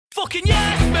fucking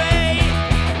yes, mate.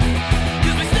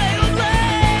 'Cause we stay up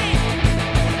late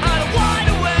and I'm wide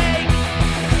awake.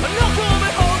 I'm not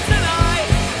coming home tonight.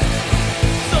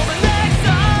 So the next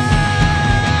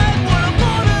time when I'm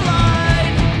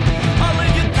borderline, I'll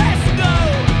leave your desk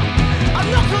note. I'm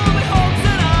not coming home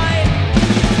tonight.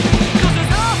 'Cause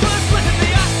there's half a split in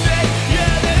the ashtray.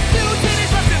 Yeah, there's 2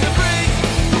 tinnies left in the fridge.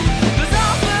 There's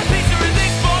half a pizza in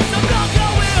this box. I'm not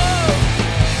going home.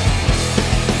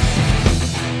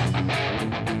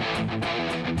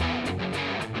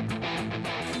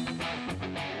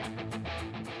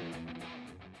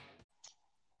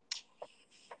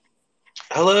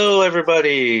 Hello,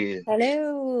 everybody.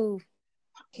 Hello.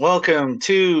 Welcome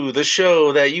to the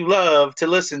show that you love to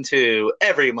listen to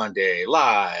every Monday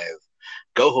live.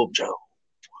 Go Home Joe.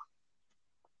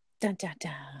 Dun, dun,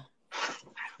 dun.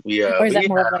 Or Or is that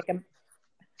more of like a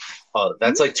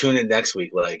that's like tune in next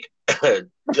week. Like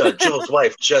Joe's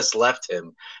wife just left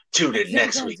him. Tune in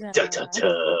next week. Dun, dun,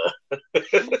 dun.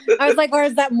 I was like, or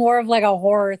is that more of like a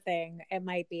horror thing? It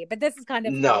might be, but this is kind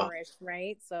of No. horror-ish,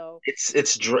 right? So It's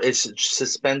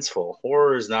suspenseful.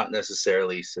 Horror is not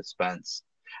necessarily suspense.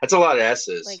 That's a lot of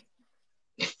S's.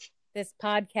 like this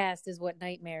podcast is what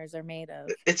nightmares are made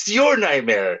of. It's your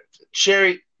nightmare,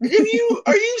 Sherry.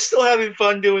 Are you still having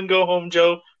fun doing Go Home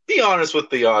Joe? Be honest with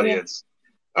the audience.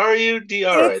 Are you?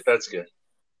 All right, that's good.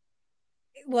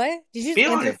 What? Did you Be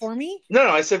just answer honest. for me? No,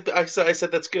 I said that's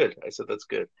good. I said that's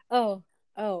good. Oh,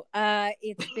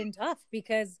 it's been tough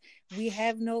because we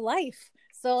have no life.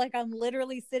 So like I'm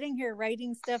literally sitting here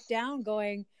writing stuff down,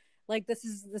 going like this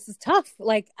is tough.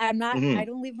 Like I'm not. Mhm. I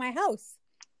don't leave my house.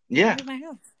 Yeah, I don't leave my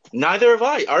house. neither have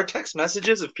I. Our text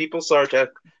messages, if people saw our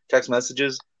text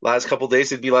messages last couple days,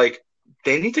 they'd be like,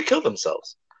 they need to kill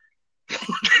themselves.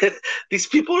 These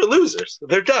people are losers.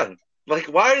 They're done. Like,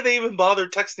 why do they even bother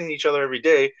texting each other every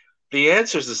day? The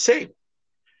answer's the same.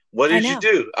 What did you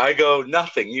do? I go,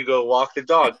 nothing. You go, walk the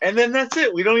dog. And then that's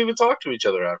it. We don't even talk to each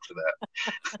other after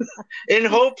that. In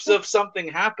hopes of something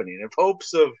happening, in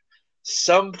hopes of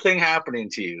something happening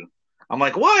to you. I'm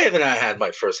like, why haven't I had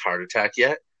my first heart attack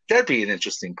yet? That'd be an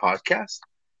interesting podcast.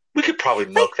 We could probably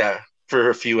milk that for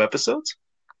a few episodes.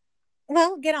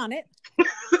 Well, get on it.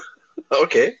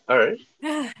 Okay, all right.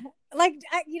 Like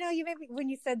you made me, when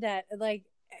you said that, like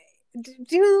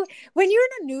do when you're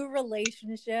in a new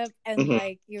relationship and Mhm.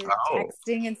 like you're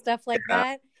texting and stuff like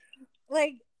that,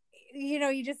 like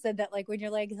you just said that, like when you're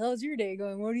like, how's your day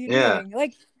going, what are you doing,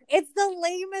 like it's the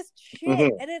lamest shit.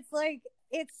 Mhm. And it's like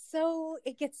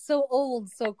it gets so old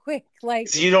so quick, like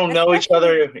So you don't know each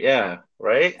other,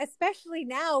 right? especially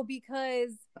now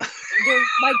because there's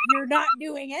like you're not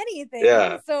doing anything.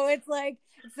 So it's like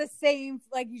it's the same,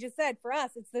 like you just said, for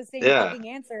us it's the same fucking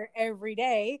answer every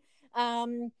day.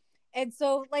 And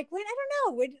so like when I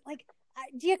don't know,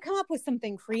 do you come up with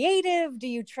something creative? Do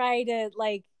you try to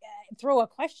like throw a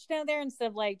question out there instead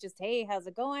of like just, hey, how's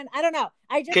it going? I don't know.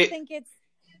 I just think it's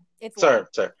sorry,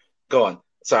 go on.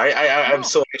 Sorry, I'm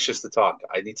so anxious to talk.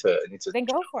 I need to then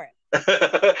go for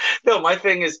it. No, my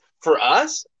thing is, for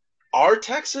us, our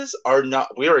texts are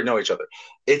not, we already know each other.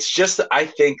 It's just that I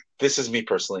think, this is me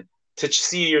personally, to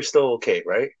see you're still okay,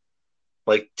 right?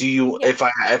 Like, do you, if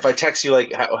I text you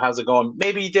like, how's it going?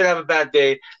 Maybe you did have a bad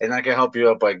day and I can help you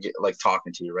out by like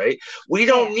talking to you, right? We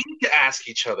don't need to ask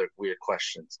each other weird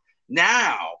questions.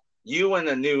 Now, you and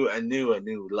a new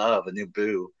love, a new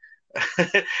boo.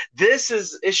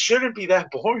 It shouldn't be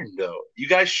that boring though. You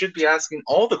guys should be asking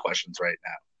all the questions right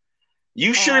now.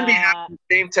 You shouldn't be having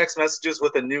the same text messages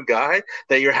with a new guy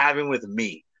that you're having with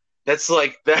me. That's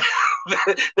like that.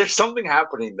 There's something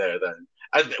happening there then,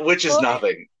 which is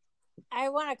nothing. I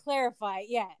want to clarify.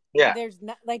 Yeah. There's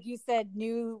not, like you said,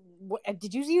 new.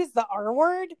 Did you use the R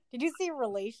word? Did you say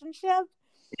relationship?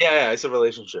 Yeah, I said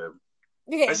relationship.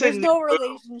 Okay, there's no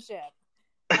relationship.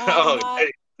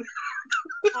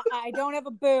 I don't have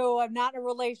a boo. I'm not in a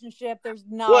relationship. There's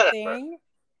nothing. Whatever.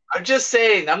 I'm just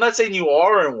saying. I'm not saying you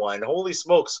are in one. Holy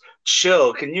smokes.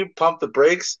 Chill. Can you pump the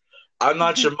brakes? I'm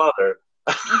not your mother.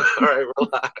 All right,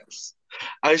 relax.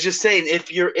 I was just saying,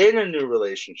 if you're in a new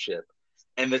relationship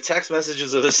and the text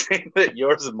messages are the same that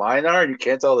yours and mine are, and you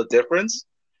can't tell the difference,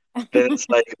 then it's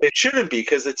like, it shouldn't be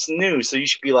because it's new. So you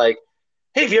should be like,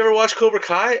 hey, have you ever watched Cobra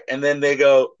Kai? And then they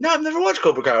go, no, I've never watched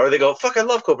Cobra Kai. Or they go, fuck, I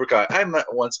love Cobra Kai. I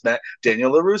once met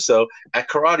Daniel LaRusso at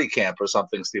karate camp or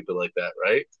something stupid like that,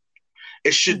 right?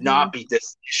 It should not be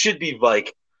this. It should be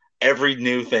like every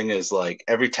new thing is like,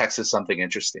 every text is something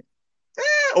interesting.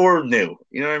 Or new.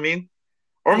 You know what I mean?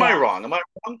 Or am I wrong? Am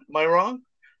I wrong?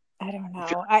 I don't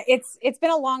know. It's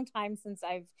been a long time since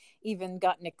I've even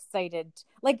gotten excited.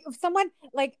 Like if someone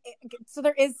like so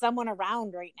there is someone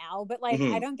around right now, but like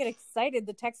I don't get excited.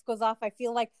 The text goes off. I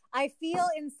feel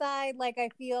inside like I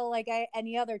feel like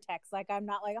any other text. Like I'm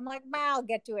like, I'll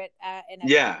get to it in a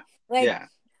Yeah. like Yeah.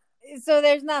 so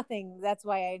there's nothing. That's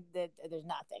why there's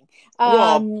nothing.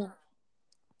 Well,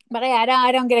 But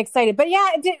I don't get excited. But yeah,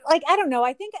 like I don't know.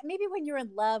 I think maybe when you're in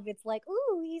love, it's like,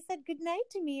 ooh, he said good night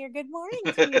to me or good morning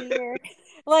to me, or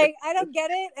like I don't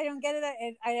get it. I don't get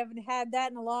it. I haven't had that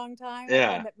in a long time.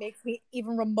 yeah. That makes me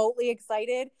even remotely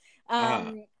excited.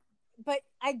 But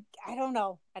I don't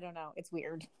know. I don't know. It's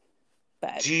weird.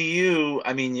 But do you?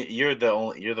 I mean, you're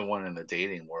the one in the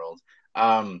dating world.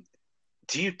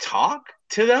 Do you talk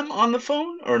to them on the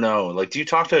phone or no? Like, do you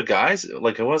talk to guys?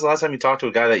 Like, when was the last time you talked to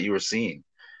a guy that you were seeing?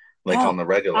 Like on no, the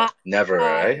regular? Never,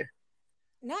 right?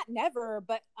 not never,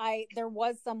 but there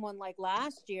was someone like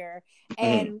last year, Mhm.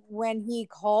 and when he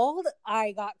called,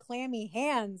 I got clammy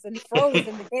hands and froze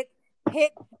and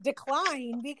hit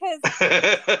decline because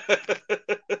I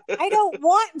don't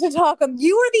want to talk.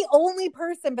 You are the only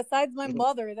person besides my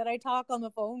mother that I talk on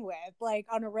the phone with, like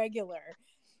on a regular.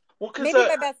 Well, maybe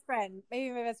my best friend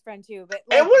too, but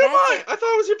like, and what am I? I thought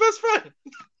I was your best friend.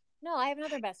 No, I have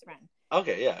another best friend.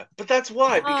 Okay, yeah, but that's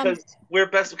why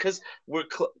because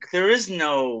there's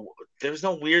no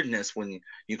weirdness when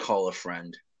you call a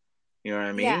friend. You know what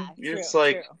I mean? Yeah, It's true,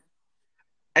 like, true.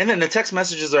 and then the text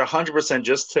messages are 100%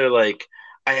 just to like,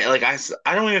 I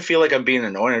don't even feel like I'm being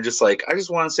annoying. I'm just like, I just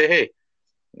want to say, hey,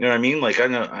 you know what I mean? Like, I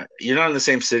know you're not in the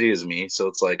same city as me, so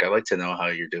it's like I like to know how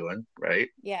you're doing, right?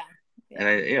 Yeah, And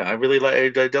I really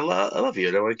like, I love you.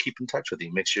 I want to keep in touch with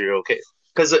you, make sure you're okay,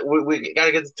 because we got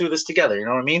to get through this together. You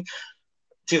know what I mean?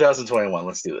 2021.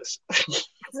 Let's do this.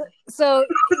 So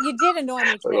you did annoy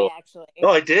me today, actually. Oh,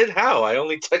 I did? How? I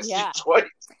only texted you twice.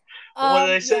 What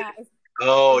did I say? Yeah.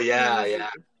 Oh, yeah. I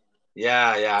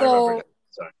remember that.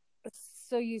 Sorry.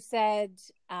 So you said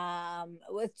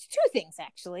with two things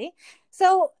actually.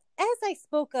 So as I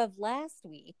spoke of last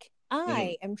week,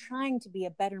 I am trying to be a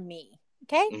better me.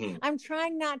 Okay, I'm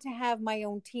trying not to have my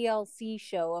own TLC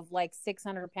show of like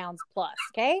 600 pounds plus.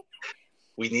 Okay,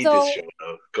 we need this show.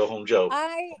 Go Home Joe.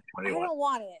 I don't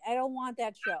want it. I don't want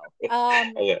that show.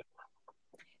 Okay.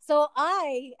 So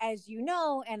as you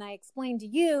know, and I explained to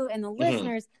you and the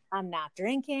listeners, I'm not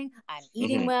drinking, I'm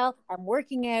eating well, I'm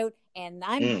working out, and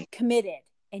I'm committed.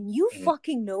 And you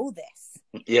fucking know this.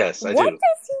 Yes, I do. What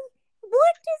does he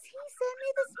send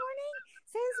me this morning?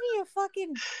 Sends me a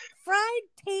fucking fried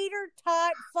tater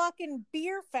tot fucking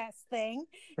beer fest thing.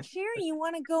 Sharon, you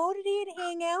want to go today to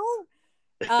hang out?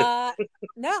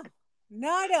 No,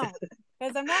 I don't.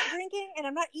 Because I'm not drinking and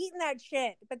I'm not eating that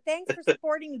shit. But thanks for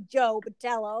supporting me, Joe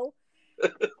Patello.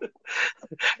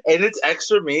 And it's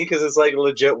extra me because it's like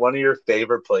legit one of your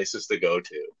favorite places to go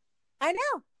to. I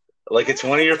know. Like it's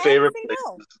one of your favorite places.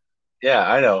 No. Yeah,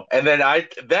 I know. And then you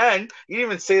didn't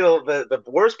even say the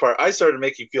worst part. I started to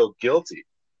make you feel guilty.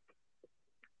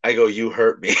 I go, you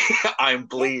hurt me. I'm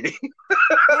bleeding. Yeah.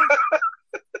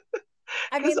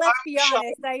 I mean, let's be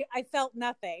honest. I felt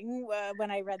nothing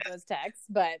when I read those texts,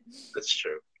 but that's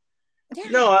true. Yeah.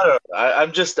 No, I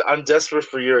don't. I'm desperate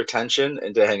for your attention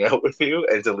and to hang out with you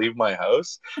and to leave my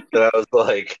house. That I was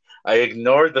like, I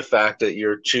ignored the fact that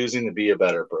you're choosing to be a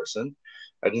better person,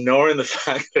 ignoring the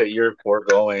fact that you're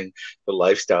foregoing the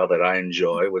lifestyle that I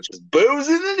enjoy, which is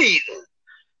boozing and eating.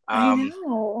 I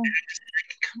know.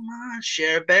 Come on,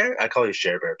 Share Bear. I call you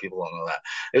Share Bear. People don't know that.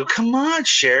 I go, come on,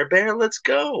 Share Bear. Let's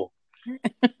go.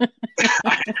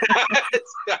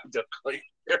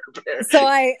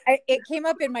 So it came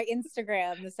up in my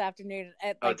Instagram this afternoon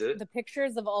at like the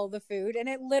pictures of all the food, and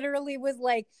it literally was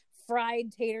like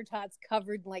fried tater tots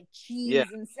covered in like cheese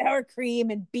and sour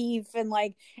cream and beef and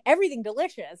like everything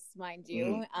delicious, mind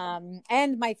you.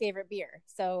 And my favorite beer.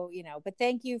 So, but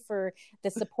thank you for the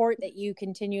support that you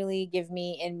continually give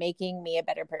me in making me a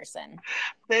better person.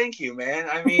 Thank you, man.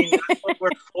 I mean, that's what we're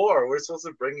for. We're supposed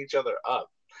to bring each other up.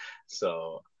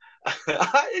 So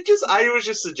I was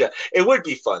just suggest it would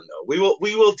be fun though. We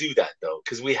will do that though,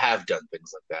 because we have done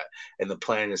things like that, and the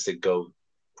plan is to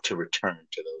return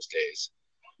to those days.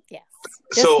 Yes,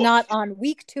 just not on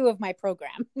week 2 of my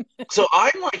program. So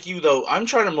I'm like you though. I'm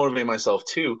trying to motivate myself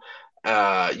too.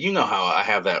 You know how I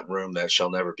have that room that shall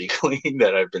never be clean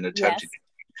that I've been attempting.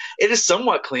 Yes. It is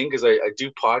somewhat clean because I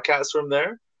do podcasts from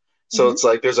there. So it's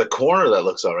like there's a corner that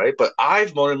looks all right, but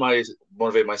I've motivated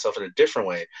myself in a different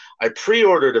way. I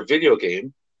pre-ordered a video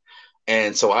game,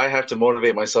 and so I have to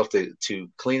motivate myself to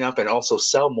clean up and also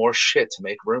sell more shit to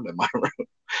make room in my room.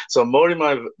 So I'm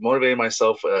motivating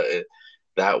myself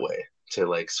that way to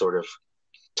like sort of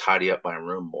tidy up my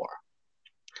room more.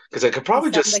 Because I could probably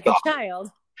You sound just like stop. a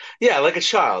child. Yeah, like a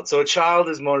child. So a child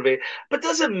is motivated, but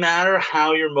doesn't matter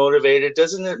how you're motivated.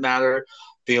 Doesn't it matter?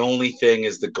 The only thing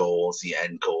is the goal, is the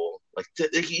end goal. Like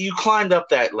you climbed up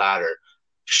that ladder.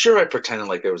 Sure, I pretended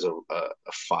like there was a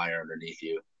fire underneath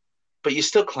you, but you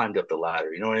still climbed up the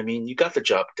ladder. You know what I mean? You got the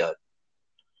job done.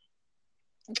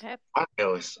 Okay. I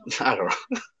don't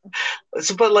know.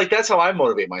 So, but like that's how I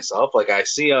motivate myself. Like I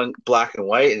see on black and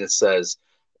white, and it says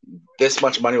this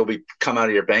much money will come out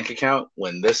of your bank account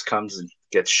when this comes and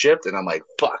gets shipped, and I'm like,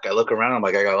 fuck. I look around, I'm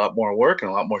like, I got a lot more work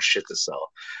and a lot more shit to sell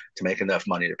to make enough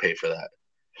money to pay for that.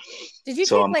 Did you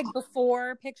take like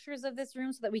before pictures of this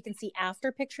room so that we can see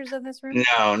after pictures of this room?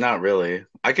 No, not really.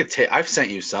 I could take. I've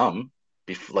sent you some,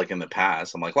 like in the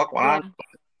past. I'm like, look, what on?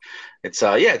 It's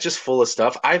just full of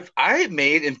stuff. I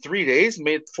made in 3 days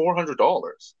made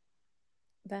 $400.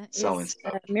 That is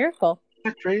a miracle.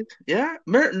 Isn't that great? Yeah,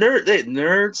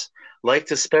 nerds like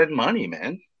to spend money,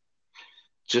 man.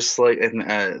 Just like, and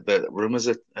the room is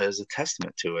a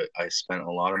testament to it. I spent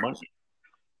a lot of money.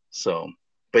 So,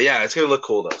 but yeah, it's gonna look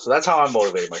cool though. So that's how I'm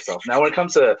motivating myself. Now, when it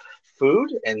comes to food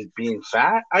and being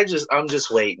fat, I'm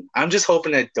just waiting. I'm just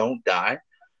hoping I don't die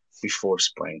before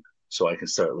spring, so I can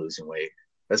start losing weight.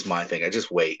 That's my thing. I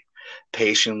just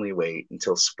patiently wait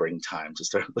until springtime to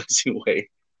start losing weight.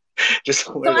 Just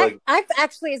so I've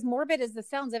actually, as morbid as this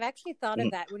sounds, I've actually thought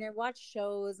of that when I watch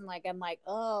shows and like I'm like,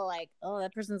 oh,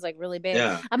 that person's like really big.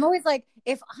 Yeah. I'm always like,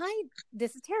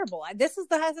 this is terrible. This is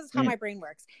how my brain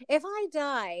works. If I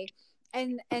die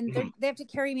and they have to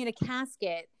carry me in a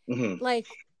casket, like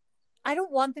I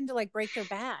don't want them to like break their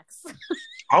backs.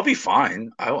 I'll be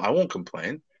fine. I won't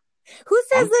complain. Who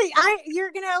says that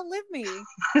you're gonna outlive me?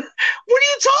 What are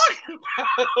you talking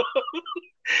about?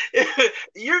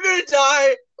 You're gonna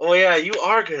die. Oh yeah, you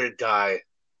are gonna die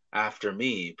after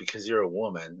me because you're a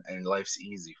woman and life's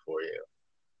easy for you.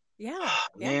 Yeah,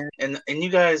 man. And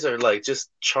you guys are like just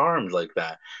charmed like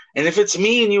that. And if it's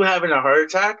me and you having a heart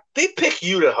attack, they pick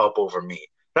you to help over me.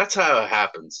 That's how it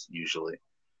happens usually.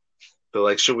 They're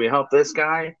like, should we help this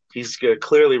guy? He's gonna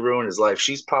clearly ruin his life.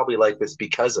 She's probably like this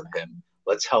because of him.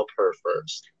 Let's help her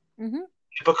first. Mm-hmm.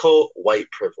 Typical white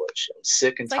privilege. I'm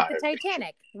sick and tired. Like the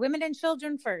Titanic. Women and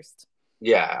children first.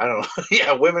 Yeah, I don't know.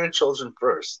 Yeah, women and children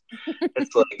first.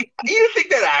 It's like, you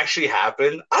think that actually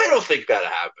happened? I don't think that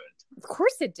happened. Of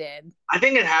course it did. I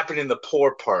think it happened in the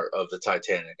poor part of the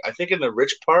Titanic. I think in the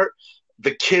rich part,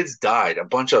 the kids died. A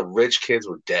bunch of rich kids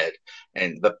were dead.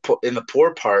 And in the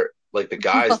poor part, like the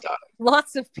guys died.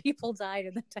 Lots of people died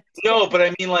in the Titanic. No, but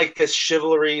I mean like this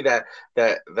chivalry that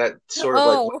sort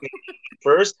of like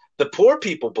first, the poor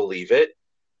people believe it.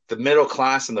 The middle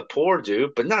class and the poor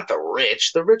do, but not the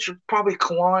rich. The rich are probably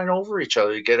clawing over each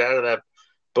other to get out of that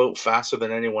boat faster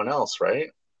than anyone else, right?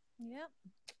 Yeah.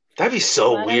 That'd be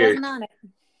so weird.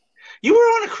 You were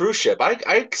on a cruise ship.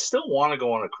 I still want to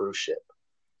go on a cruise ship.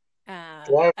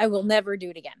 I will never do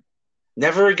it again.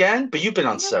 Never again? But you've been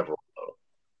on several.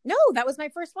 No, that was my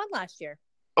first one last year.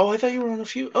 Oh, I thought you were on a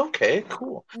few. Okay,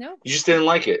 cool. No. You just didn't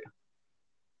like it?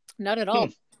 Not at all.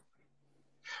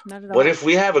 Not at all. What if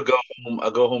we have a go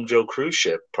home Joe cruise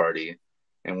ship party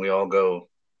and we all go?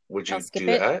 Would you do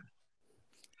that?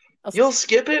 You'll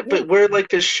skip it, but we're like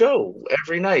this show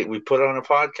every night. We put on a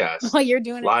podcast. Well, you're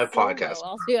doing live podcast.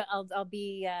 I'll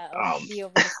be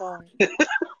over the phone.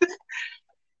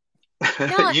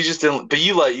 You just didn't, but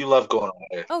you love going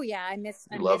away. Oh yeah, I miss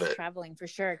traveling for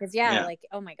sure. Because like,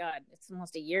 oh my god, it's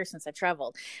almost a year since I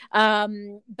traveled.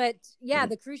 But yeah,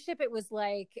 the cruise ship, it was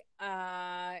like,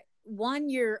 one,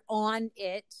 you're on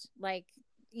it, like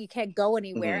you can't go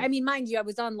anywhere. I mean, mind you, I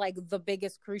was on like the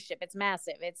biggest cruise ship. It's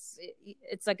massive. It's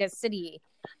like a city.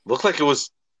 Looked like it was.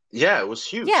 Yeah, it was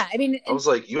huge. Yeah, I mean, I was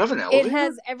like, you have an elevator? It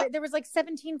has there was like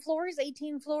 17 floors,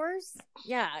 18 floors.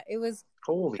 Yeah, it was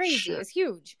crazy. Shit. It was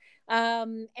huge.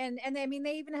 And I mean,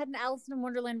 they even had an Alice in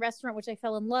Wonderland restaurant, which I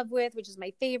fell in love with, which is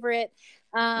my favorite.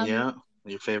 Yeah,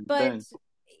 your favorite thing.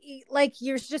 Like,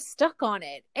 you're just stuck on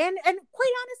it. And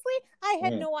quite honestly, I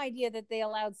had no idea that they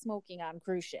allowed smoking on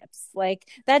cruise ships. Like,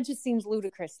 that just seems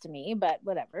ludicrous to me, but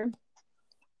whatever.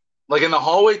 Like in the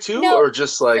hallway too, or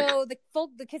just like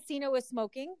the casino was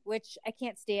smoking, which I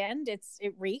can't stand. It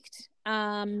reeked.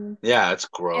 Yeah, it's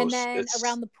gross. And then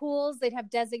around the pools, they'd have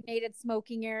designated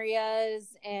smoking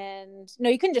areas, and no,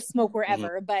 you couldn't just smoke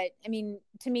wherever. But I mean,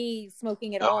 to me,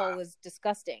 smoking at all was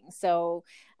disgusting. So,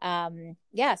 so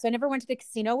I never went to the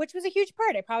casino, which was a huge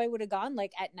part. I probably would have gone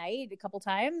like at night a couple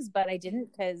times, but I didn't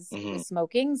because it was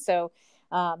smoking. So,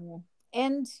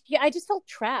 and yeah, I just felt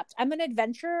trapped. I'm an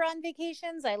adventurer on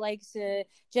vacations. I like to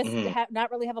just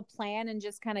not really have a plan and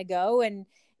just kind of go. And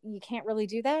you can't really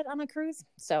do that on a cruise.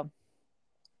 So,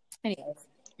 Anyways.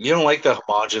 You don't like the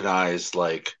homogenized,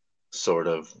 like, sort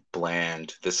of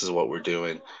bland, this is what we're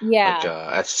doing. Yeah. Like,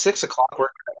 at 6 o'clock, we're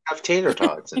going to have tater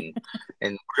tots, and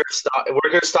we're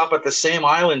gonna stop at the same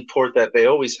island port that they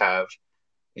always have.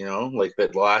 You know, like the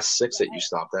last 6 that you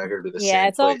stopped at are going to be the same. Yeah,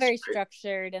 it's place, all very right?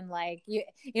 structured, and like you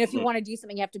know, if you want to do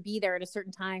something, you have to be there at a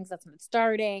certain time because that's when it's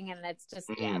starting, and it's just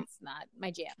it's not my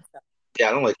jam. So. Yeah,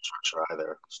 I don't like structure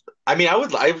either. I mean,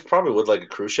 I probably would like a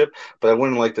cruise ship, but I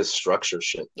wouldn't like the structure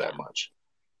shit that much.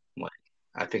 Like,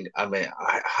 I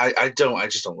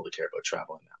just don't really care about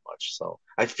traveling that much. So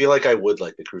I feel like I would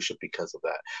like the cruise ship because of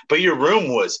that. But your room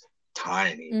was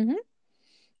tiny. Mm-hmm.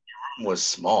 Was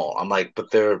small. I'm like, but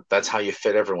that's how you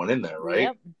fit everyone in there, right?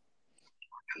 Yep.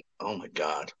 Oh my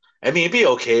God. I mean, it'd be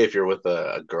okay if you're with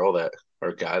a girl or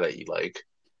a guy that you like.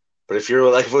 But if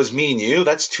you're like, if it was me and you,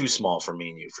 that's too small for me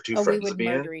and you, for two friends to be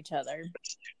in. We would murder each other.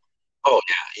 Oh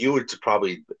yeah, you would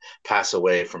probably pass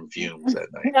away from fumes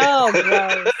that night. Oh,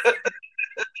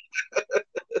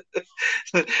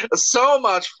 gross. So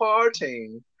much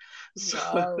farting.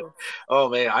 Oh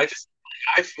man, I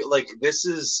feel like this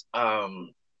is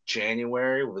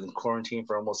January. We've been in quarantine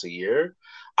for almost a year.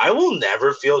 I will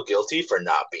never feel guilty for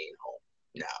not being home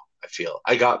now.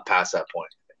 I got past that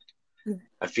point.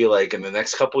 I feel like in the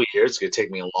next couple of years, it's going to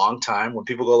take me a long time when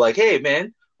people go like, hey,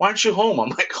 man, why aren't you home? I'm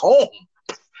like, home?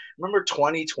 Remember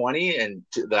 2020 and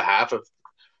the half of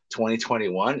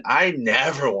 2021? I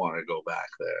never want to go back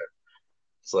there.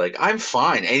 It's like, I'm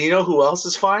fine. And you know who else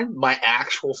is fine? My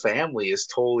actual family is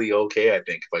totally okay, I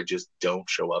think, if I just don't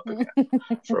show up again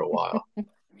for a while.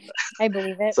 I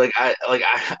believe it. It's like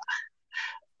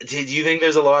did you think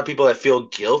there's a lot of people that feel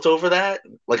guilt over that?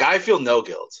 Like, I feel no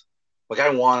guilt. Like, I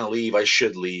want to leave. I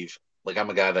should leave. Like, I'm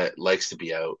a guy that likes to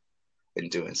be out and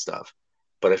doing stuff.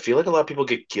 But I feel like a lot of people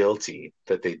get guilty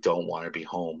that they don't want to be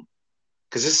home.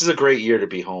 Because this is a great year to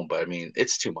be home. But, I mean,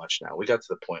 it's too much now. We got to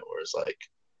the point where it's like,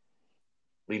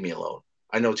 leave me alone.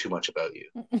 I know too much about you.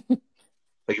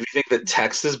 Like, if you think that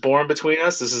text is born between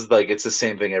us, this is like, it's the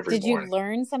same thing every morning. Did you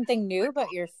learn something new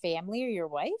about your family or your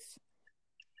wife?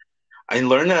 I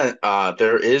learned that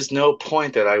there is no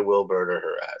point that I will murder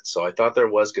her at. So I thought there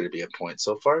was going to be a point.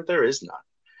 So far, there is none.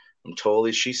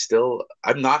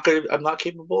 I'm not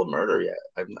capable of murder yet.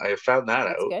 I found that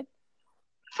out. Good.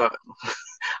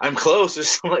 I'm close.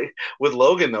 Just like with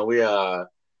Logan though, we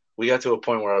got to a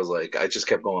point where I was like, I just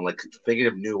kept going, like, thinking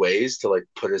of new ways to like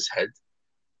put his head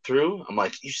through. I'm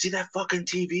like, you see that fucking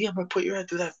TV? I'm gonna put your head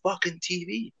through that fucking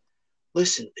TV.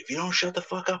 Listen, if you don't shut the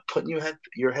fuck up, putting your head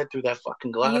through that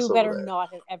fucking glass. You better not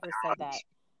have ever said that.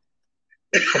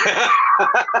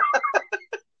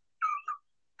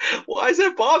 Why does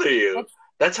that bother you?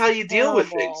 That's how you deal with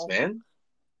things, man.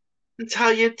 That's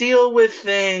how you deal with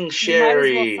things,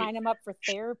 Sherry. You might as well sign him up for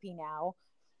therapy now.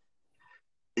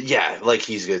 Yeah, like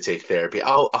he's gonna take therapy.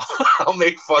 I'll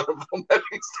make fun of him that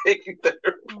he's taking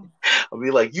therapy. I'll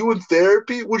be like, "You in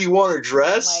therapy? What do you want to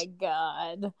dress?" Oh my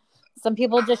God. Some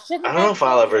people just shouldn't. I don't know if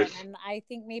I'll ever. And I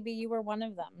think maybe you were one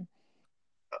of them.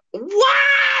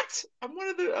 What? I'm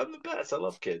the best. I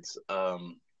love kids. Yeah,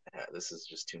 this is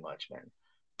just too much, man.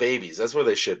 Babies. That's where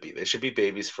they should be. They should be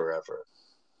babies forever.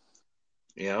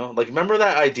 You know, like, remember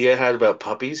that idea I had about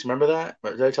puppies? Remember that?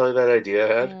 Did I tell you that idea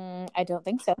I had? I don't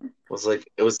think so.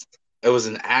 It was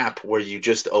an app where you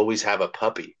just always have a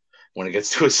puppy. When it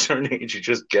gets to a certain age, you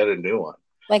just get a new one.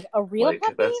 Like a real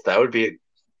puppy? That would be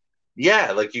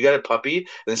yeah, like you get a puppy,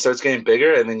 then it starts getting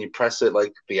bigger, and then you press it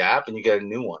like the app, and you get a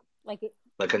new one. Like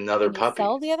another puppy.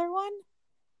 Sell the other one?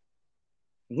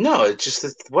 No, it's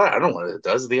what I don't know what it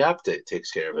does. The app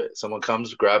takes care of it. Someone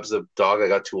comes, grabs the dog that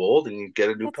got too old, and you get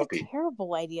a new puppy. That's a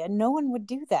terrible idea. No one would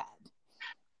do that.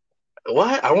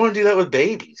 What? I want to do that with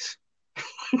babies.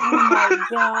 Oh my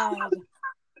God.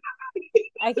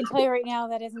 I can tell you right now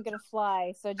that isn't going to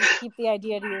fly. So just keep the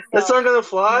idea to yourself. That's not going to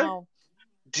fly? No.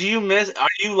 Are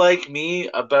you like me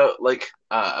about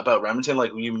Remington?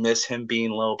 Like, you miss him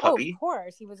being a little puppy? Oh, of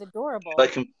course. He was adorable.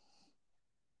 Like him.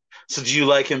 So do you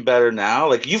like him better now?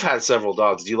 Like, you've had several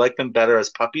dogs. Do you like them better as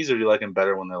puppies, or do you like them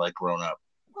better when they're like grown up?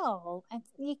 Well,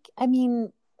 I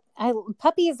mean,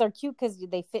 puppies are cute because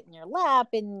they fit in your lap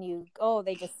and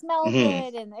they just smell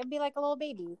good, and it'd be like a little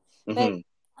baby. But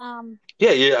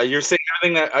yeah, you're saying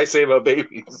everything that I say about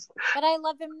babies. But I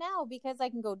love him now because I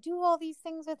can go do all these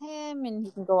things with him, and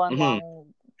he can go on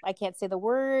long. I can't say the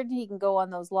word. He can go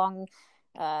on those long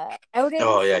outings.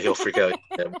 Oh yeah, he'll freak out.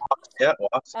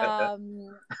 Walks.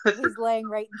 He's laying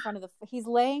right in front of he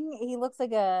looks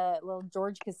like a little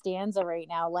George Costanza right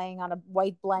now, laying on a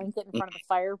white blanket in front of the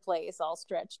fireplace, all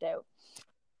stretched out.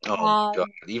 Oh my God,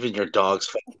 even your dog's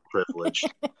fucking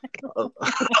privileged.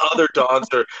 Other dogs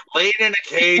are laying in a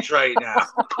cage right now.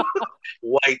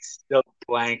 White silk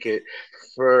blanket,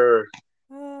 fur.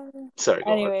 Sorry.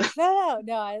 Anyways, no.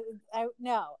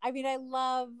 I mean, I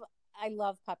love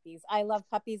puppies. I love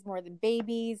puppies more than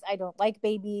babies. I don't like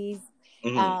babies.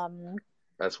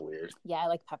 That's weird. Yeah, I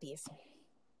like puppies.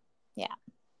 Yeah.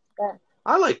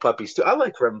 I like puppies too. I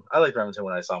like Remington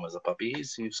when I saw him as a puppy.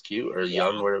 He was cute or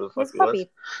young, whatever the fuck he was.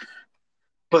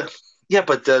 But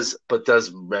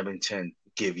does Remington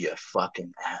give you a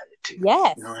fucking attitude?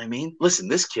 Yes. You know what I mean? Listen,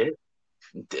 this kid,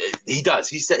 he does.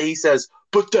 He says,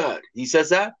 but dad. He says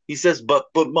that. He says, but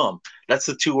mom. That's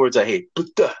the two words I hate.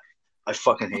 But dad. I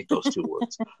fucking hate those two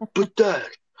words. But dad.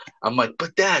 I'm like,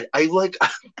 but dad.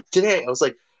 Today I was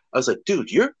like,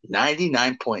 dude, you're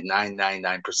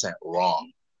 99.999%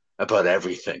 wrong about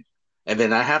everything. And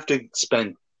then I have to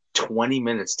spend 20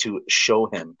 minutes to show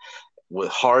him with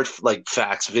hard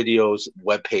facts, videos,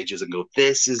 web pages, and go,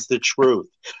 this is the truth.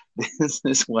 This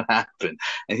is what happened.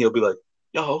 And he'll be like,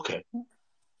 oh, okay.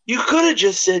 You could have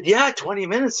just said, yeah, 20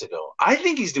 minutes ago. I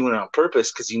think he's doing it on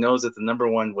purpose because he knows that the number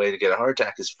one way to get a heart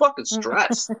attack is fucking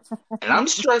stress. And I'm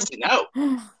stressing out.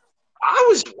 I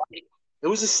was right. It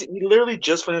was he literally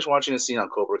just finished watching a scene on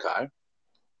Cobra Kai.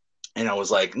 And I was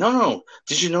like, no.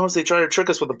 Did you notice they tried to trick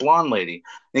us with a blonde lady?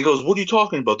 And he goes, what are you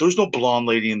talking about? There's no blonde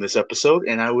lady in this episode.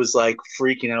 And I was like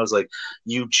freaking out. I was like,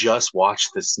 you just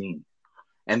watched the scene.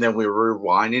 And then we were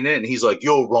rewinding it. And he's like,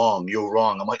 you're wrong.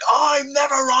 I'm like, I'm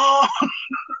never wrong.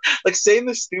 Like saying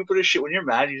the stupidest shit. When you're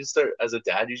mad, you just start, as a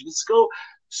dad, you just go,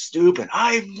 stupid.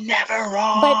 I'm never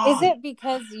wrong. But is it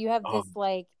because you have this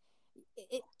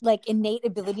innate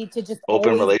ability to just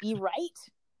always be right?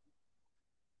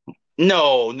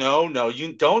 No.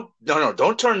 You don't. No.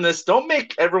 Don't turn this. Don't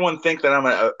make everyone think that I'm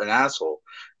an asshole.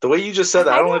 The way you just said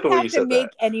that, I don't like the way you said that. I don't have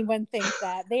to make anyone think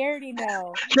that. They already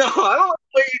know. No, I don't like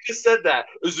the way you just said that.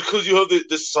 It's because you have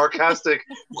this sarcastic.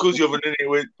 Because you have an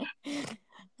idiot.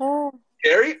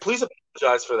 Gary, please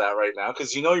apologize for that right now,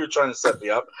 because you're trying to set me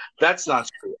up. That's not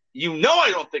true.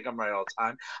 I don't think I'm right all the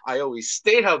time. I always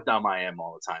state how dumb I am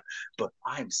all the time. But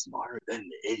I'm smarter than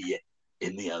the idiot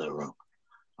in the other room.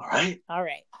 All right.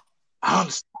 I'm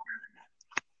smarter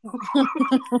than that. I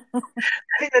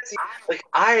think that's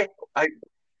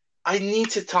I need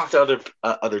to talk to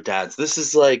other dads. This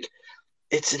is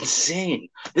it's insane.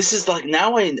 This is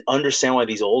now I understand why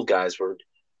these old guys were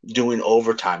doing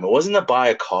overtime. It wasn't to buy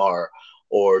a car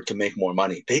or to make more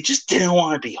money. They just didn't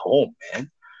want to be home, man.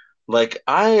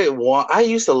 I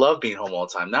used to love being home all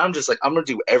the time. Now I'm just I'm going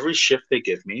to do every shift they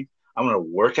give me. I'm going to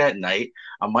work at night.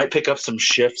 I might pick up some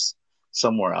shifts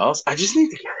somewhere else. I just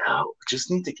need to get out.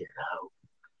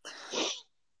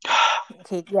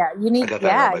 Okay, yeah, you need.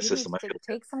 Yeah, you need to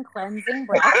take some cleansing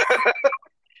breaths.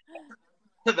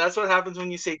 That's what happens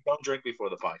when you say don't drink before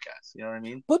the podcast. You know what I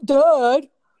mean? But Dad.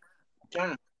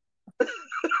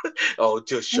 Oh,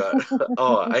 just shut.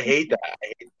 Oh, I hate that.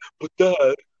 But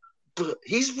Dad. But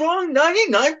he's wrong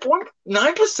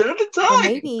 99.9% of the time. And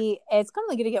maybe it's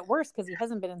only going to get worse because he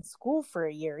hasn't been in school for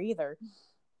a year either.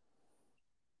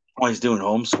 Oh, he's doing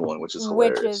homeschooling, which is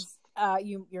hilarious. Which is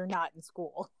you're not in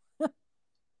school.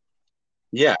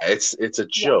 Yeah, it's a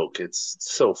joke. Yeah. It's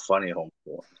so funny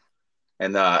homeschooling.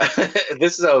 And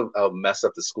this is how messed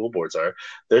up the school boards are.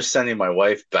 They're sending my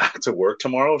wife back to work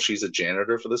tomorrow. She's a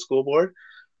janitor for the school board.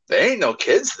 There ain't no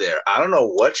kids there. I don't know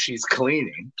what she's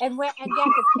cleaning. And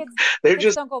because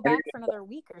kids don't go back for another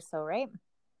week or so, right?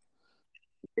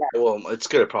 Yeah, well, it's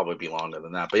going to probably be longer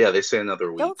than that. But yeah, they say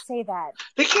another week. Don't say that.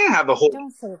 They can't have the whole...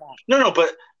 Don't say that. No,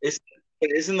 but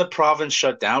isn't the province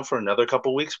shut down for another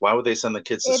couple of weeks? Why would they send the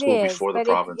kids to school before the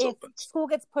province opens? If school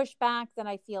gets pushed back, then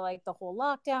I feel like the whole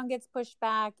lockdown gets pushed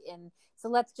back. And so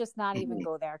let's just not even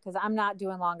go there, because I'm not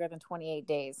doing longer than 28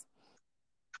 days.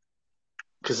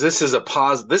 Because this is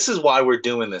this is why we're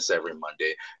doing this every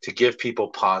Monday, to give people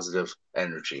positive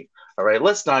energy. All right,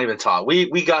 let's not even talk.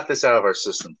 We got this out of our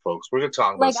system, folks. We're going to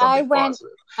talk about something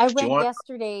positive. I went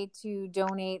yesterday to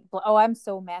donate. Oh, I'm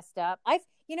so messed up.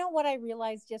 You know what I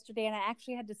realized yesterday, and I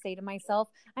actually had to say to myself,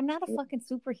 I'm not a fucking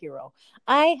superhero.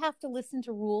 I have to listen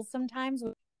to rules sometimes, which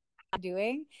I'm not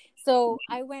doing. So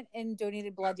I went and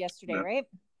donated blood yesterday, right?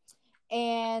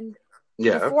 And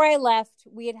before I left,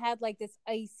 we had this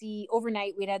icy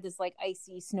overnight. We'd had this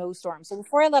icy snowstorm. So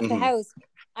before I left the house,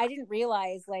 I didn't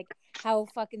realize how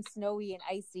fucking snowy and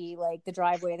icy the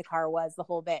driveway of the car was, the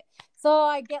whole bit. So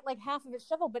I get half of it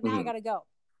shoveled, but now I gotta go.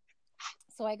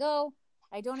 So I go,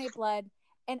 I donate blood.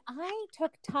 And I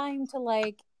took time to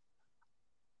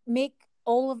make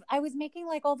I was making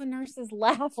all the nurses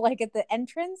laugh at the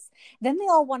entrance. Then they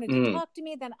all wanted to talk to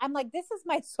me. Then I'm like, this is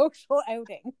my social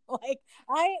outing. I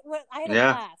had a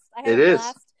blast. I had a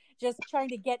blast just trying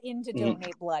to get in to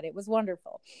donate blood. It was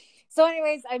wonderful. So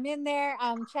anyways, I'm in there,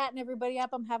 I'm chatting everybody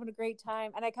up, I'm having a great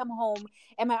time, and I come home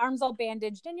and my arm's all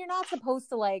bandaged, and you're not supposed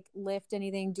to like lift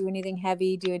anything, do anything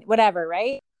heavy, do it, whatever,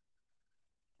 right?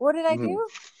 What did I do?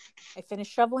 I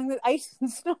finished shoveling the ice and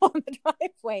snow on the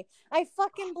driveway. I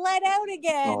fucking bled out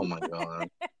again. Oh my God.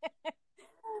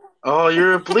 Oh,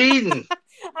 you're bleeding.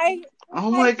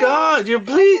 Oh my God, you're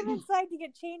bleeding. I come inside to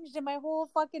get changed, and my whole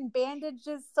fucking bandage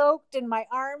is soaked, and my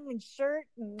arm and shirt,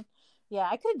 and yeah,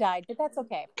 I could have died, but that's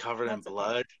okay. Covered in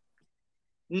blood?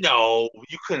 Okay. No,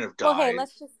 you couldn't have died. Well, hey,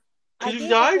 let's just. I gave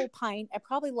a whole pint. I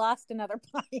probably lost another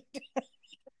pint.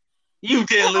 You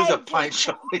didn't lose a pint,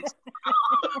 Shelley. It's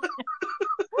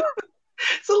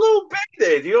a little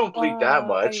band-aid. You don't bleed that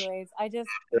much. Anyways, I just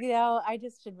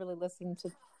should really listen to.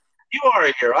 You are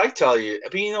a hero, I tell you.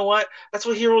 But you know what? That's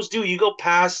what heroes do. You go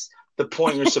past the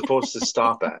point you're supposed to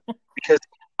stop at. Because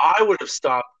I would have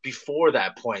stopped before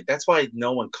that point. That's why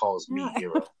no one calls me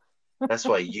hero. That's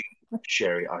why you,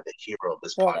 Sherry, are the hero of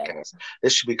this podcast.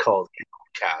 This should be called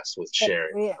HeroCast with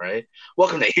Sherry, right?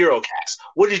 Welcome to HeroCast.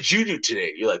 What did you do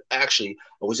today? You're like, actually,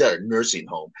 I was at a nursing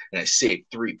home and I saved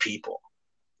 3 people.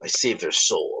 I saved their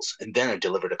souls. And then I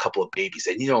delivered a couple of babies.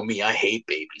 And you know me, I hate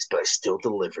babies, but I still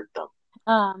delivered them.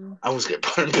 I was going to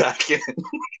put them back in.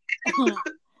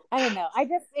 I don't know.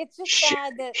 It's just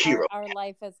sad that our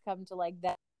life has come to like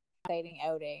that exciting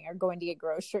outing or going to get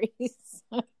groceries.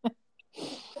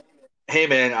 Hey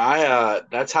man,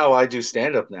 that's how I do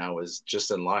stand up now, is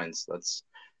just in lines.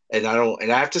 And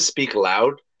I have to speak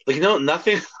loud. Like, you know,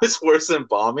 nothing is worse than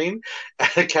bombing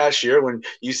at a cashier when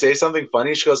you say something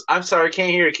funny. She goes, "I'm sorry, I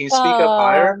can't hear you. Can you speak up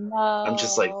higher?" No. I'm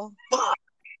just like, fuck.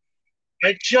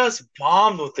 I just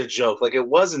bombed with the joke. Like, it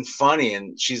wasn't funny.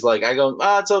 And she's like, I go,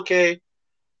 it's okay.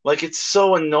 Like, it's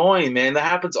so annoying, man. That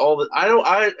happens all the. I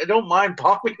don't mind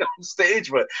bombing on stage,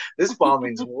 but this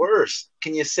bombing's worse.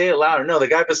 Can you say it louder? No, the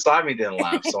guy beside me didn't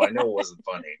laugh, so I know it wasn't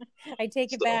funny. I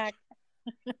take it back.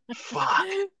 Fuck.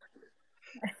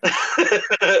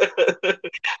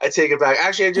 I take it back.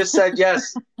 Actually, I just said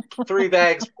yes. 3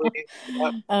 bags, please.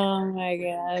 Oh my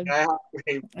God.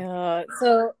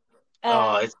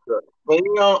 It's good. But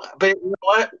you know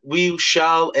what? We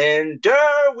shall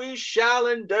endure. We shall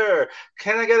endure.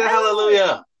 Can I get a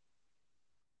hallelujah?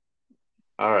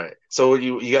 All right. So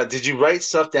you got? Did you write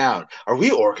stuff down? Are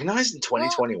we organized in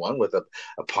 2021 with a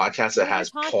podcast that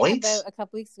has points? A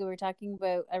couple weeks ago, we were talking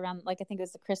about around, like, I think it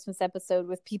was the Christmas episode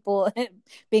with people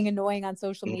being annoying on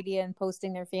social media and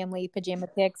posting their family pajama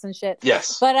pics and shit.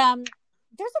 Yes. But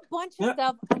there's a bunch of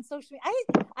stuff on social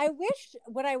media. I wish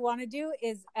what I want to do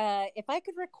is if I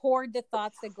could record the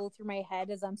thoughts that go through my head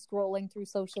as I'm scrolling through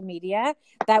social media,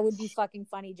 that would be fucking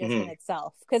funny just in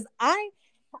itself. Because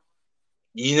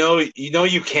You know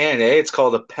you can, eh? It's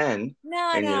called a pen.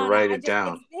 You write it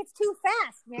down. It's too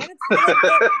fast, man.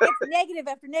 It's negative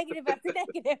after negative after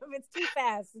negative. It's too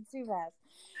fast.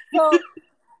 So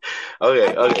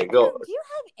Okay, go. Do you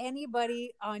have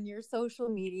anybody on your social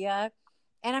media?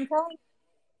 And I'm telling you,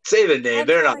 say the name.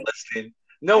 They're not listening.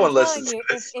 No one listens to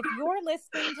this. If you're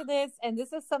listening to this and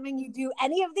this is something you do,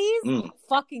 any of these,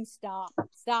 fucking stop.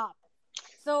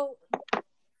 So,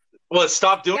 well,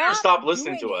 stop doing it or stop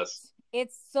listening to us.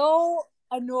 It's so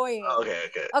annoying.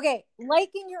 Okay.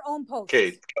 Liking your own posts.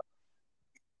 Okay.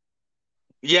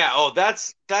 Yeah. Oh,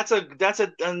 that's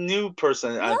a new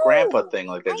person, a grandpa thing.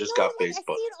 Like they just got Facebook.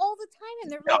 I see it all the time,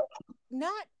 and they're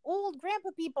not old grandpa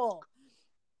people.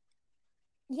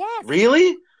 Yes.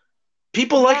 Really?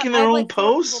 People liking their own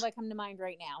posts? People that come to mind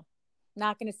right now.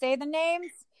 Not going to say the names,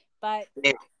 but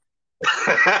they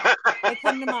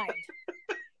come to mind.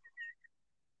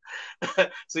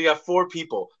 So you got 4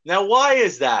 people. Now, why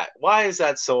is that? Why is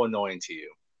that so annoying to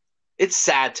you? It's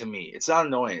sad to me. It's not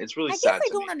annoying. It's really sad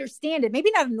to me. I don't understand it.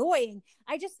 Maybe not annoying.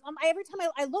 I just every time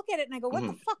I look at it and I go, what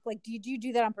the fuck? Like, do you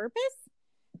do that on purpose?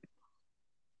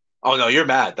 Oh no, you're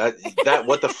mad. That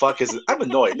what the fuck is? I'm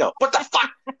annoyed. No, what the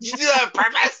fuck? Did you do that on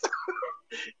purpose?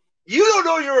 You don't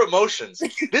know your emotions.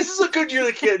 This is a good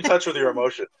year to get in touch with your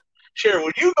emotions. Sharon,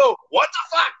 when you go, what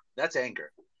the fuck? That's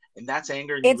anger. And that's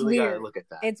anger. You really got to look at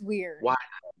that. It's weird. Why?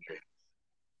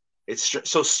 It's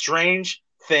so strange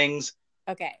things.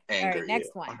 Okay. All right. Next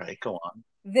one. All right. Go on.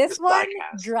 This one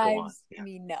drives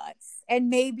me nuts, and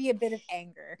maybe a bit of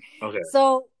anger. Okay.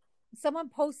 So someone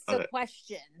posts a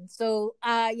question. So,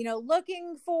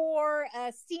 looking for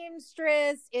a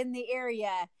seamstress in the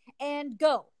area, and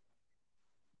go.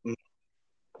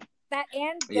 That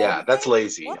and go that's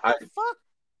lazy. What the fuck?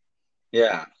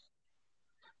 Yeah.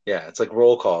 Yeah, it's like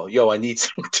roll call. Yo, I need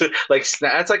some to like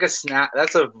snap. That's like a snap.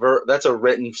 That's a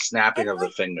written snapping And of the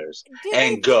like, fingers do they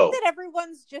and think go. that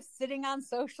everyone's just sitting on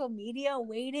social media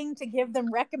waiting to give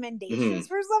them recommendations Mhm.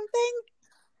 for something?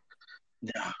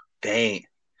 No, they ain't.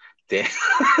 They...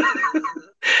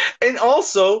 And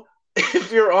also,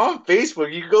 if you're on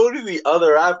Facebook, you go to the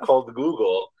other app called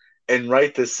Google and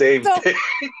write the same So, thing.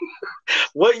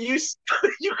 What you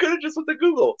could have just went to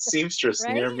Google seamstress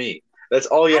right? near me. That's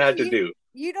all you had to Actually, do.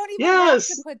 you don't even have Yes.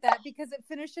 to put that because it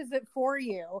finishes it for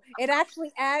you. It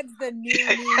actually adds the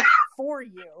near me for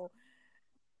you.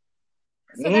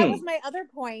 So that was my other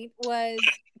point, was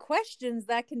questions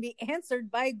that can be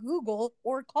answered by Google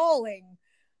or calling.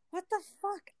 What the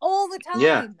fuck? All the time.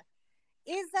 Yeah.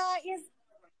 Is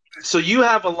So you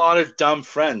have a lot of dumb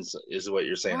friends, is what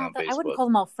you're saying on I Facebook. wouldn't call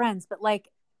them all friends, but like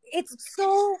it's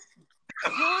so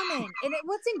common, and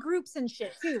what's in groups and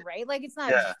shit too, right? Like it's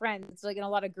not just friends; it's like in a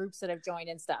lot of groups that have joined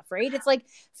and stuff, right? It's like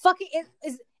fucking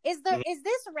is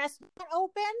this restaurant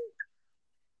open?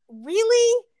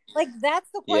 Really? Like that's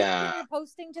the question you're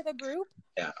posting to the group?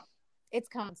 Yeah, it's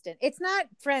constant. It's not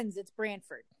friends; it's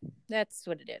Brantford. That's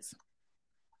what it is.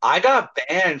 I got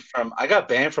banned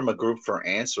from a group for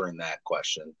answering that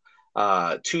question.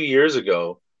 2 years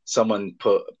ago, someone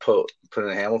put in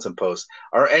a Hamilton post,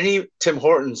 "Are any Tim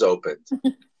Hortons opened?"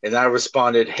 And I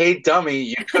responded, "Hey, dummy,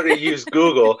 you could have used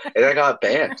Google," and I got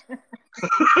banned.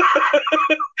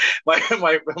 my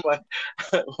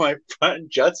friend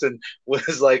Judson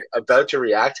was like about to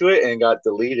react to it and got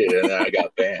deleted, and then I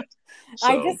got banned. So,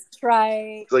 I just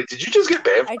try. Like, did you just get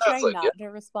banned? I try not to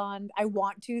respond. I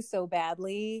want to so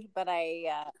badly, but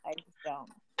I don't.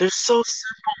 They're so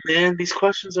simple, man. These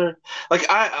questions are like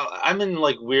I'm in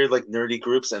like weird like nerdy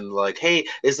groups and like, hey,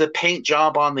 is the paint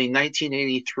job on the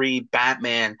 1983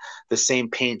 Batman the same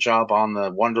paint job on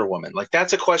the Wonder Woman? Like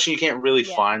that's a question you can't really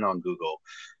find on Google.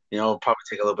 You know, probably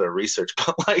take a little bit of research,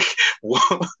 but like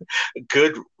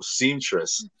good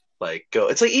seamstress, like go.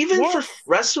 It's like even for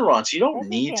restaurants, you don't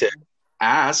need to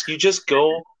ask. You just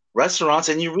go restaurants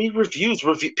and you read reviews.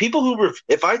 People who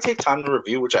if I take time to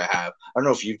review, which I have, I don't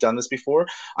know if you've done this before.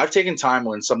 I've taken time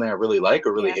when something I really like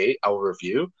or really hate, I'll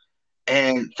review.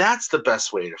 And that's the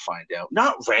best way to find out.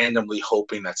 Not randomly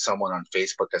hoping that someone on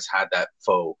Facebook has had that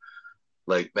faux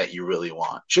like that you really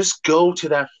want. Just go to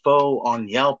that faux on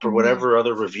Yelp or whatever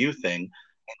other review thing.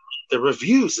 The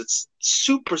reviews, it's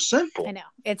super simple. I know.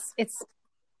 It's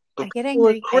I get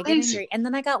angry. And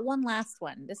then I got one last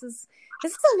one. This is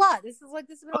a lot. This has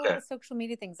been a lot of social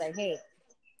media things I hate.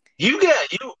 You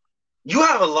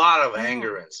have a lot of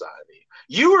anger inside of you.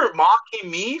 You were mocking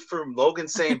me for Logan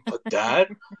saying, "But Dad,"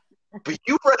 but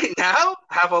you right now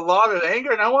have a lot of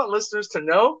anger, and I want listeners to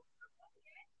know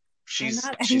she's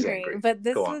angry. But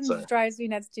this one drives me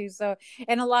nuts too. So,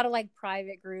 in a lot of like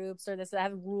private groups or this that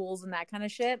have rules and that kind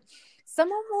of shit,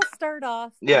 someone will start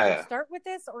off, start with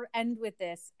this or end with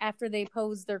this after they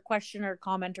pose their question or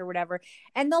comment or whatever,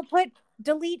 and they'll put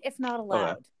delete if not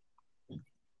allowed.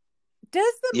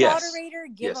 Does the moderator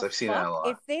give a fuck?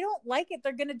 If they don't like it,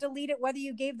 they're going to delete it whether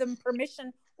you gave them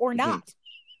permission or not.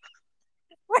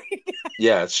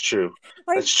 Yeah, it's true.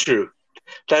 That's true.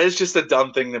 That is just a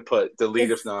dumb thing to put.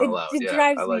 Delete if not allowed. It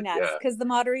drives me nuts because the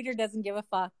moderator doesn't give a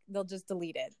fuck. They'll just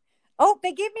delete it. Oh,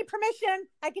 they gave me permission.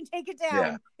 I can take it down.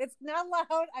 Yeah. It's not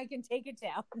allowed. I can take it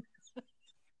down.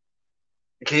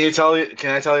 Can I tell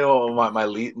you what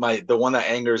the one that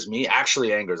angers me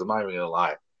actually angers? I'm not even gonna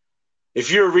lie. If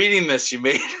you're reading this, you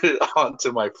made it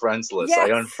onto my friends list. Yes.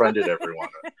 I unfriended everyone.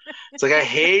 It's like I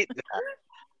hate that.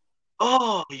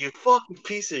 Oh, you fucking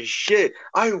piece of shit!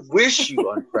 I wish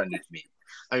you unfriended me.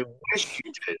 I wish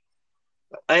you did.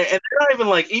 And they're not even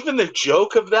like, even the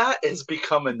joke of that has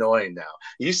become annoying now.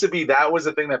 It used to be that was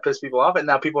the thing that pissed people off, and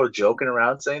now people are joking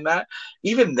around saying that.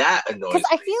 Even that annoys me.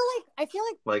 Because I feel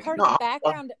like part of the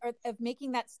background of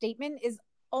making that statement is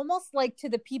almost like to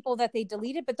the people that they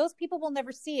deleted, but those people will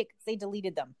never see it because they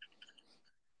deleted them.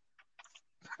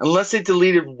 Unless they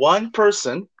deleted one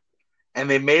person, and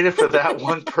they made it for that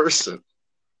one person.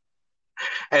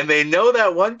 And they know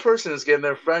that one person is getting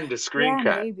their friend to screen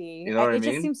cap. Maybe. You know what I mean?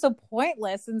 It just seems so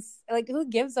pointless and like, who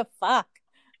gives a fuck?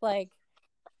 Like,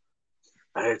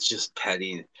 it's just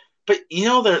petty. But you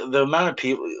know the amount of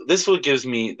people. This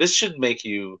should make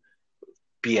you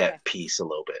be at peace a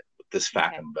little bit with this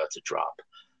fact I'm about to drop.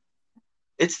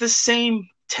 It's the same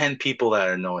 10 people that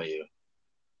annoy you,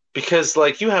 because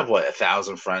like you have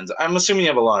 1,000 friends. I'm assuming you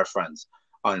have a lot of friends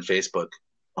on Facebook.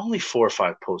 Only 4 or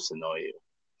 5 posts annoy you.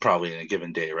 Probably in a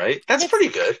given day, right? That's pretty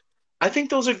good. I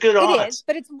think those are good It odds. is,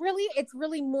 but it's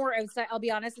really more outside. I'll be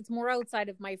honest, it's more outside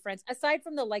of my friends. Aside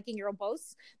from the liking your own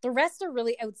posts, the rest are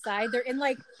really outside. They're in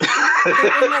like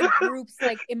groups,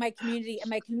 like in my community, and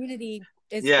my community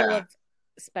is full of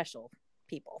special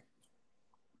people.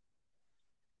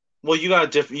 Well, you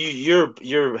got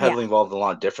you're heavily involved in a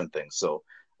lot of different things, so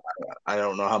I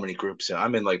don't know how many groups.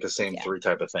 I'm in like the same 3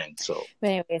 type of thing. So,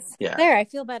 but anyways, there, I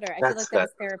feel better. I feel like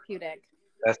that's therapeutic.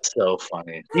 That's so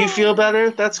funny. You feel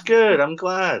better? That's good. I'm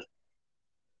glad.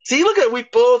 See, look at we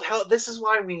both. This is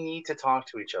why we need to talk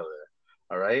to each other.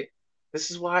 All right. This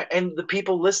is why, and the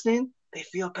people listening, they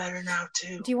feel better now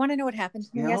too. Do you want to know what happened to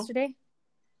me yesterday?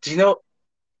 Do you know?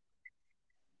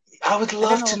 I would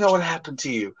love to know what happened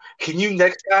to you. Can you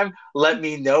next time let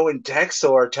me know in text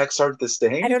so our texts aren't the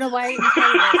same? I don't know why I didn't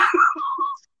tell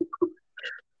you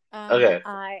this. Okay.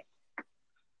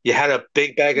 You had a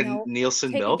big bag of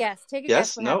Nielsen milk? Take a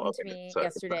guess what happened to me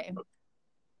yesterday.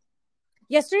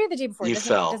 Yesterday or the day before? You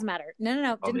fell. Doesn't matter.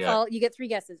 No. Didn't fall. You get 3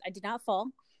 guesses. I did not fall.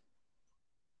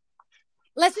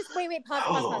 Let's just wait.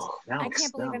 Pause. I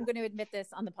can't believe I'm going to admit this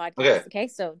on the podcast. Okay,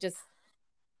 so just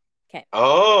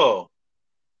Oh,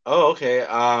 okay.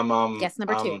 Guess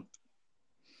number 2.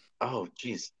 Oh,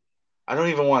 geez. I don't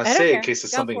even want to say it in case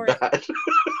it's something bad.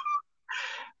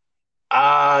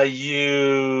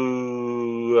 You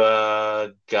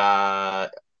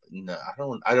got no.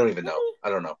 I don't even know. I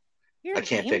don't know. I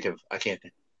can't think. You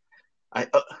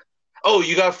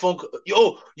got a phone.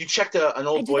 You checked an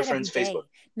old boyfriend's Facebook.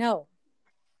 No.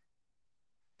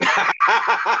 I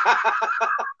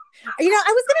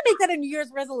was going to make that a New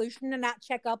Year's resolution to not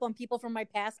check up on people from my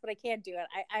past, but I can't do it.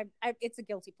 I it's a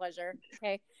guilty pleasure.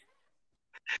 Okay.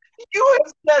 You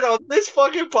have said on this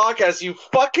fucking podcast, you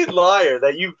fucking liar,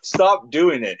 that you've stopped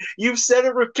doing it. You've said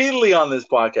it repeatedly on this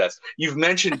podcast. You've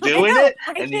mentioned doing it,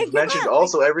 and you've mentioned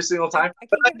also every single time.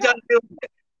 But I'm done doing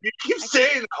it. You keep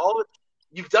saying all the.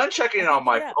 You've done checking it on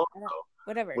my phone, though.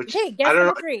 Whatever. Okay, guess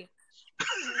number 3.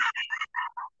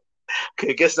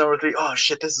 Okay, guess number 3. Oh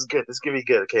shit, this is good. This is gonna be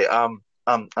good. Okay,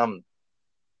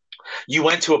 you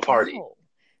went to a party. No,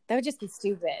 that would just be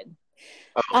stupid.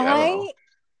 Okay,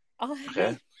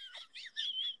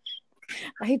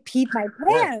 I peed my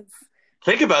pants.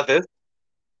 Think about this.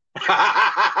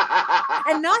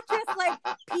 And not just like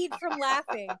peed from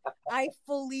laughing. I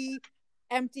fully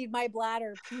emptied my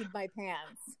bladder, peed my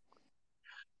pants.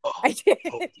 Oh, I did.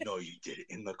 Oh, no, you did it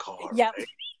in the car. Yeah, right?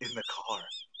 In the car,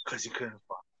 because you couldn't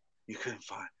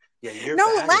find. Yeah, you're. No,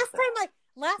 last time I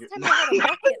had a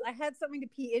bucket. I had something to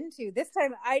pee into. This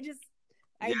time I just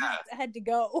had to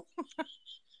go.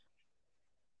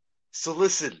 So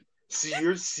listen. So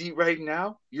your seat right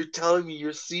now, you're telling me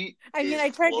your seat. I mean, I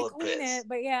tried to clean it,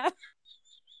 but yeah.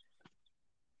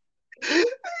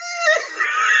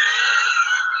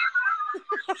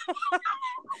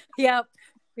 Yep.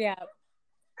 Stop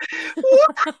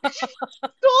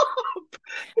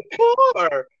the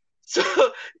car. So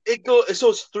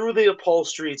it's through the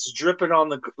upholstery. It's dripping on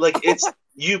the it's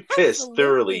you pissed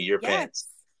thoroughly your pants.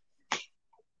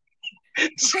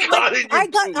 I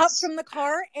got up from the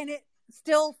car and it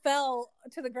still fell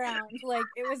to the ground. Like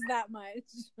it was that much.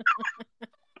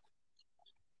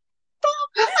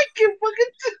 I can't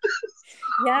fucking do this.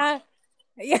 Yeah.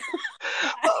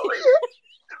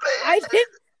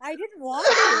 I didn't want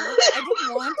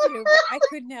to, but I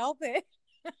couldn't help it.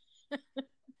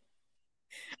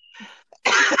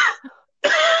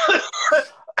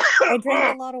 I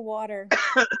drank a lot of water.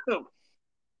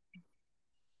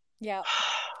 Yeah,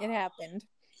 it happened.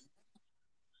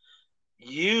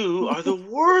 You are the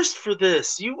worst for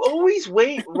this. You always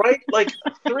wait right like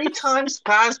 3 times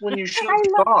past when you should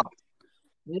stop.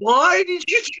 Why did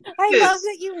you do this? I love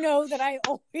that you know that I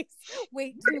always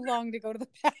wait too long to go to the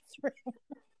bathroom.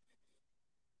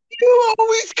 You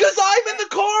always, because I'm in the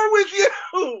car with you.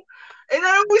 And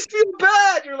I always feel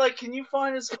bad. You're like, can you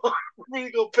find a spot for me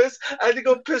to go piss? I had to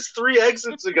go piss 3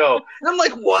 exits ago. And I'm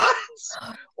like, what?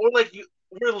 Or like,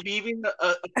 we're leaving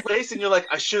a place and you're like,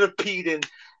 I should have peed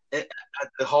at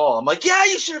the hall. I'm like, yeah,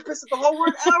 you should have pissed at the hall. We're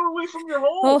an hour away from your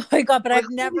home. Oh my God, but I've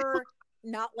never,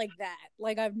 not like that.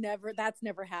 Like that's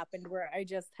never happened where I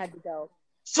just had to go.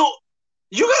 So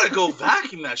you gotta go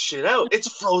vacuum that shit out.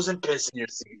 It's frozen piss in your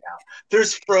seat now.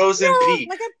 There's frozen pee.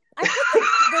 Like I put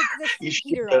the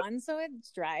heater on, so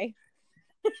it's dry.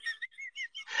 Yeah.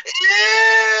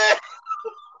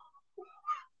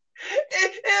 I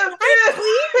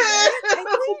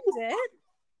cleaned it.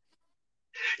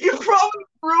 You probably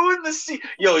ruined the seat.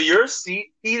 Yo, your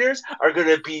seat heaters are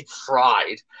gonna be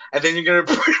fried, and then you're gonna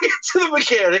bring it to the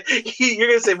mechanic. You're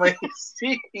gonna say my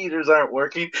seat heaters aren't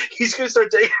working. He's gonna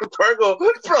start taking it apart. Go,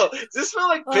 bro, does this smell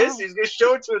like piss? He's gonna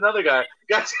show it to another guy.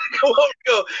 Guys gonna go out and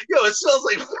go, yo, it smells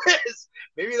like piss.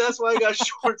 Maybe that's why I got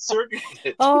short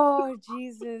circuited. Oh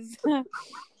Jesus!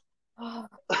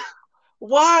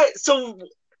 Why? So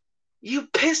you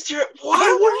pissed your?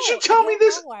 Why wouldn't you tell me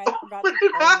this? I forgot to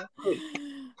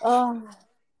tell you.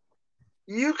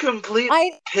 You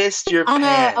completely pissed your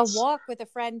pants. On a walk with a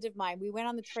friend of mine. We went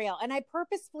on the trail, and I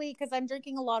purposefully, because I'm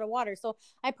drinking a lot of water, so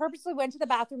I purposely went to the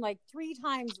bathroom like 3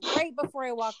 times right before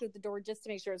I walked out the door just to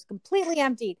make sure it was completely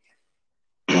empty.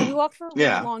 And we walked for a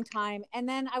really long time, and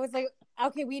then I was like,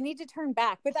 okay, we need to turn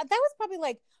back. But that was probably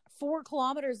like 4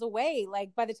 kilometers away.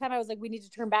 Like by the time I was like, we need to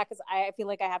turn back because I feel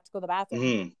like I have to go to the bathroom.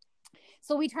 Mm-hmm.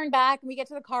 So we turn back and we get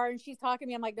to the car and she's talking to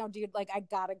me. I'm like, no, dude, like I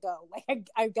gotta go. Like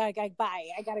I gotta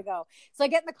go. So I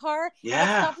get in the car. Yeah. And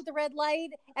I stopped at the red light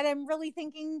and I'm really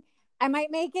thinking I might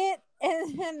make it.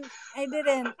 And then I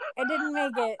didn't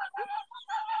make it.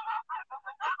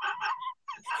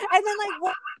 And then like,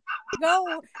 what?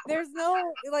 Go. There's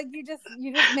no, like, you just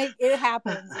make it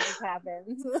happens. It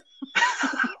happens.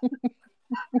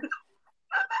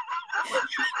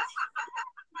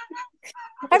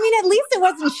 I mean, at least it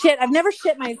wasn't shit. I've never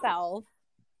shit myself.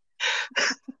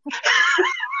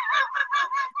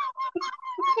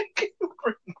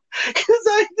 Because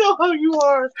I know how you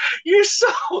are. You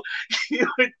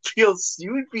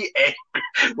would be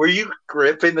angry. Were you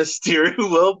gripping the steering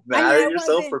wheel, mad at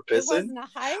yourself for pissing? It wasn't a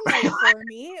highlight for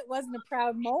me. It wasn't a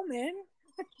proud moment.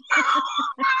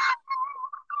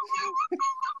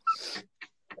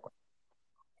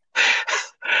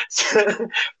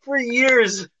 For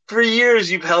years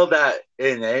you've held that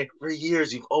in, eh? For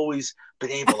years you've always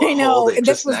been able to hold it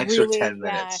just an extra 10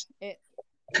 minutes.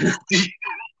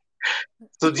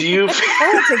 So do you... Pull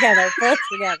it together.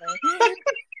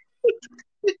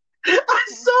 I'm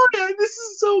sorry, this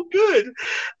is so good.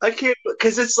 I can't...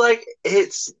 Because it's like,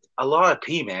 it's a lot of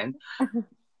pee, man.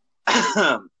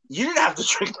 You didn't have to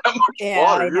drink that much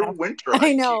water. You're winter.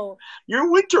 I know. You're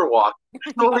winter walk.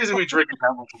 There's no reason we drinking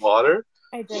that much water.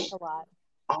 I drink a lot.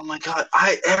 Oh my God!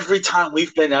 Every time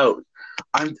we've been out,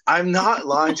 I'm not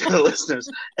lying to the listeners.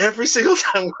 Every single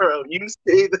time we're out, you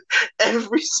say that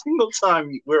every single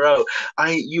time we're out,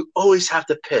 you always have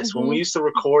to piss. Mm-hmm. When we used to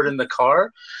record in the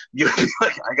car, you'd be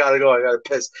like, "I gotta go, I gotta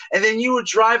piss," and then you would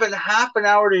drive in half an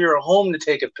hour to your home to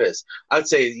take a piss. I'd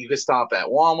say you could stop at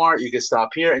Walmart, you could stop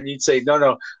here, and you'd say,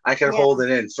 "No, I can hold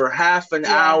it in for half an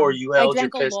hour." You held your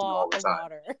piss all the time.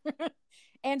 Water.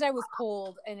 And I was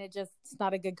cold, and it's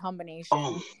not a good combination.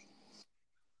 Oh.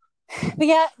 But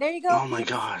yeah, there you go. Oh my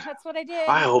God. That's what I did.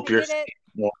 I hope you're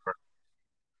more.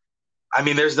 I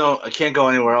mean, I can't go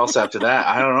anywhere else after that.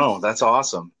 I don't know. That's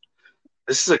awesome.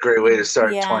 This is a great way to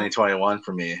start 2021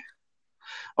 for me.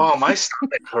 Oh, my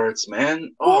stomach hurts,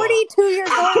 man. 42 years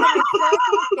old, and I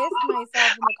still pissed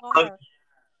myself in the car.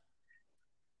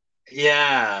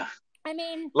 Yeah. I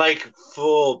mean, like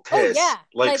full piss. Oh, yeah.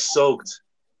 Like soaked.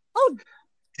 Oh.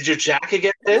 Did your jacket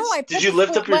get pissed? No, Did you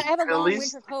lift up your? I have a long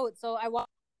winter coat, so I washed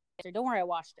it. Don't worry, I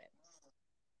washed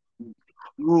it.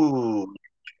 Ooh.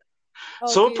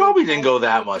 So it probably didn't go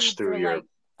that much through your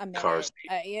car seat.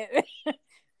 Yeah.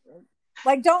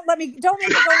 Like, don't make me go into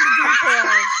details.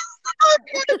 I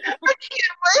can't. My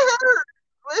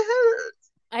head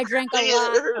hurts. I drank a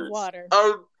lot of water.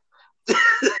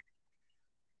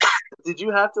 Did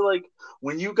you have to, like,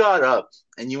 when you got up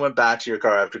and you went back to your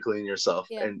car after cleaning yourself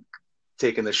and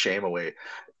taking the shame away,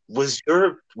 was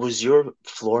your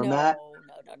floor mat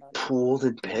pooled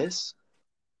in piss?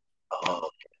 Oh,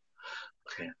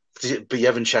 okay. But you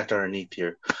haven't checked underneath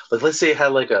here. Like, let's say you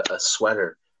had like a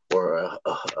sweater or a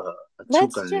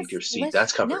toque underneath your seat.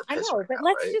 That's covered in piss. I know, but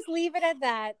let's just leave it at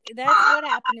that. That's what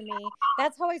happened to me.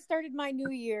 That's how I started my new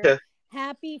year. Yeah.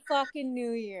 Happy fucking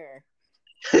New Year.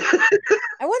 I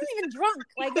wasn't even drunk.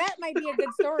 Like, that might be a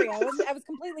good story. I was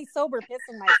completely sober,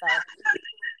 pissing myself.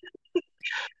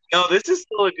 No, this is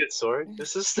still a good story.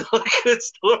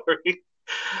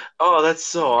 Oh, that's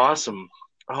so awesome.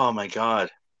 Oh my God.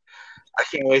 I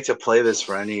can't wait to play this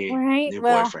for any new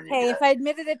boyfriend. Hey, if I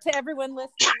admitted it to everyone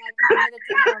listening, I can admit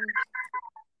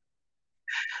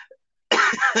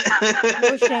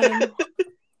it to them. No shame.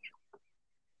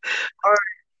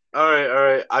 All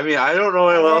right. I mean, I don't know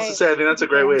what else to say. I think that's a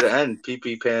great way to end.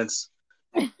 Pee Pants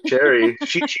Cherry.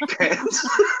 Chi Pants.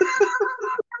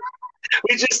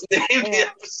 We just named the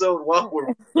episode while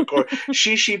we're recording.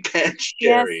 Chi Pants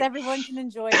Cherry. Yes, everyone can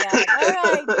enjoy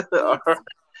that. All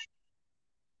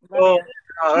right.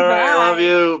 All right. Love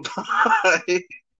you. Bye.